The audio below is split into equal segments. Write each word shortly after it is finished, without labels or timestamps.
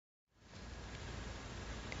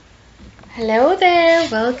Hello there,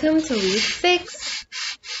 welcome to week 6.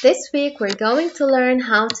 This week we're going to learn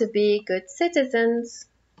how to be good citizens.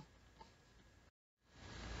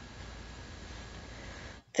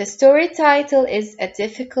 The story title is A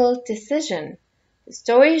Difficult Decision. The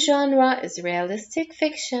story genre is realistic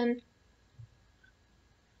fiction.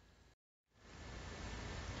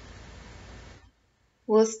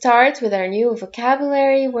 We'll start with our new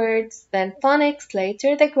vocabulary words, then phonics,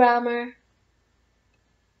 later the grammar.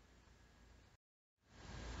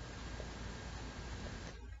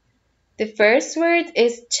 The first word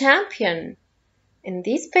is champion. In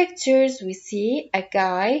these pictures, we see a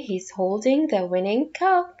guy, he's holding the winning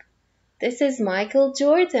cup. This is Michael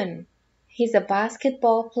Jordan. He's a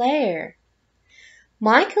basketball player.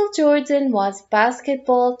 Michael Jordan was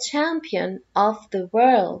basketball champion of the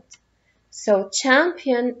world. So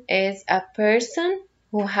champion is a person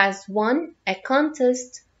who has won a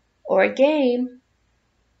contest or game.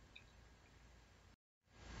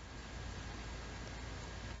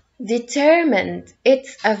 Determined,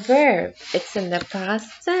 it's a verb. It's in the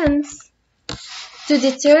past tense. To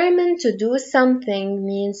determine to do something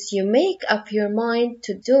means you make up your mind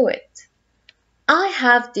to do it. I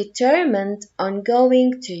have determined on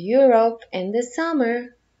going to Europe in the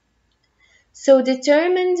summer. So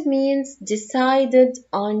determined means decided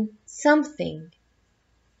on something.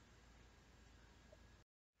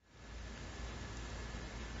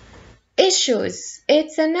 Issues,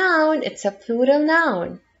 it's a noun, it's a plural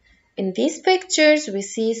noun. In these pictures, we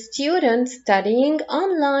see students studying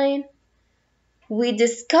online. We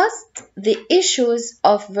discussed the issues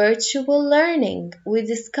of virtual learning. We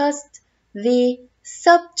discussed the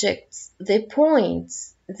subjects, the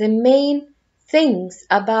points, the main things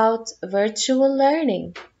about virtual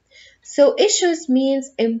learning. So issues means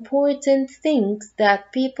important things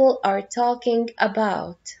that people are talking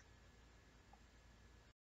about.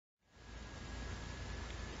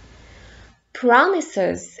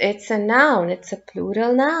 Promises, it's a noun, it's a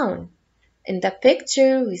plural noun. In the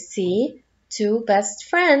picture, we see two best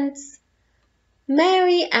friends.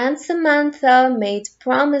 Mary and Samantha made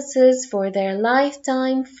promises for their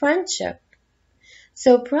lifetime friendship.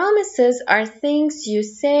 So promises are things you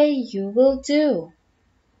say you will do.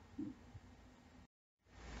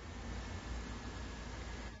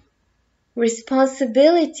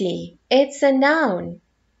 Responsibility, it's a noun.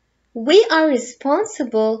 We are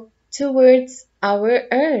responsible towards our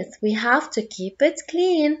earth. We have to keep it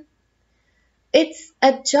clean. It's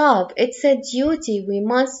a job, it's a duty we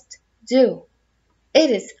must do.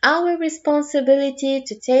 It is our responsibility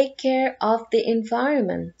to take care of the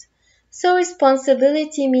environment. So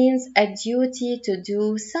responsibility means a duty to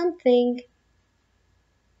do something.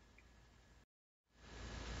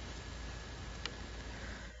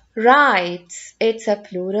 Right, it's a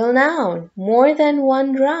plural noun, more than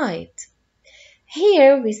one right.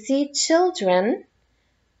 Here we see children,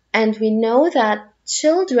 and we know that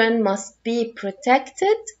children must be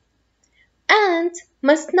protected and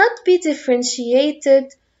must not be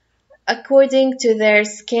differentiated according to their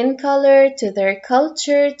skin color, to their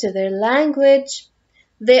culture, to their language.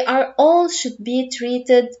 They are all should be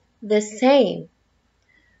treated the same.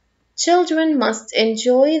 Children must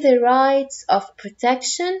enjoy the rights of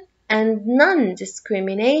protection and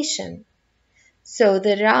non-discrimination. So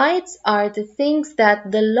the rights are the things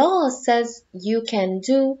that the law says you can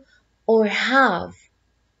do or have.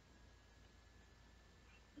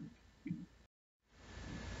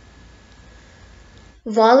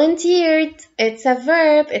 Volunteered, it's a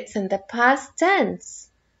verb, it's in the past tense.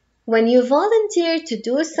 When you volunteer to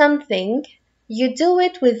do something, you do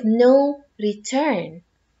it with no return.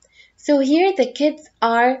 So here the kids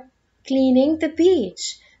are cleaning the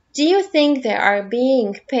beach. Do you think they are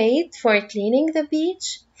being paid for cleaning the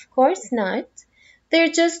beach? Of course not. They're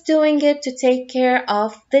just doing it to take care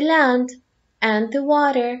of the land and the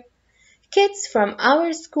water. Kids from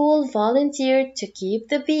our school volunteered to keep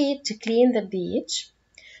the beach, to clean the beach.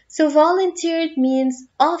 So volunteered means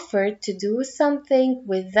offered to do something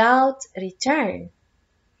without return.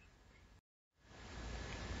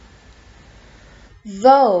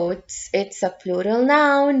 Vote, it's a plural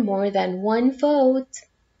noun, more than one vote.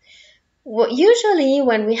 Usually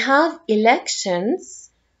when we have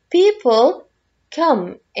elections, people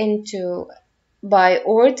come into by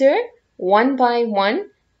order, one by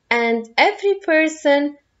one, and every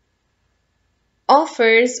person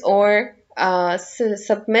offers or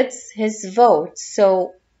submits his vote.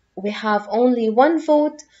 So we have only one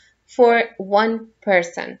vote for one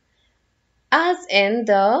person. As in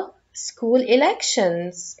the school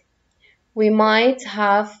elections, we might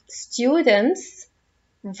have students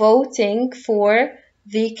voting for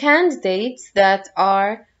the candidates that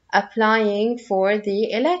are applying for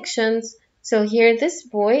the elections. So here this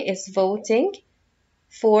boy is voting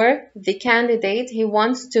for the candidate he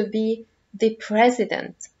wants to be the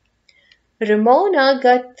president. Ramona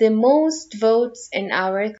got the most votes in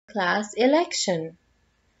our class election.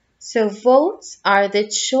 So votes are the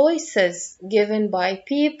choices given by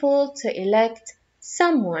people to elect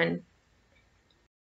someone.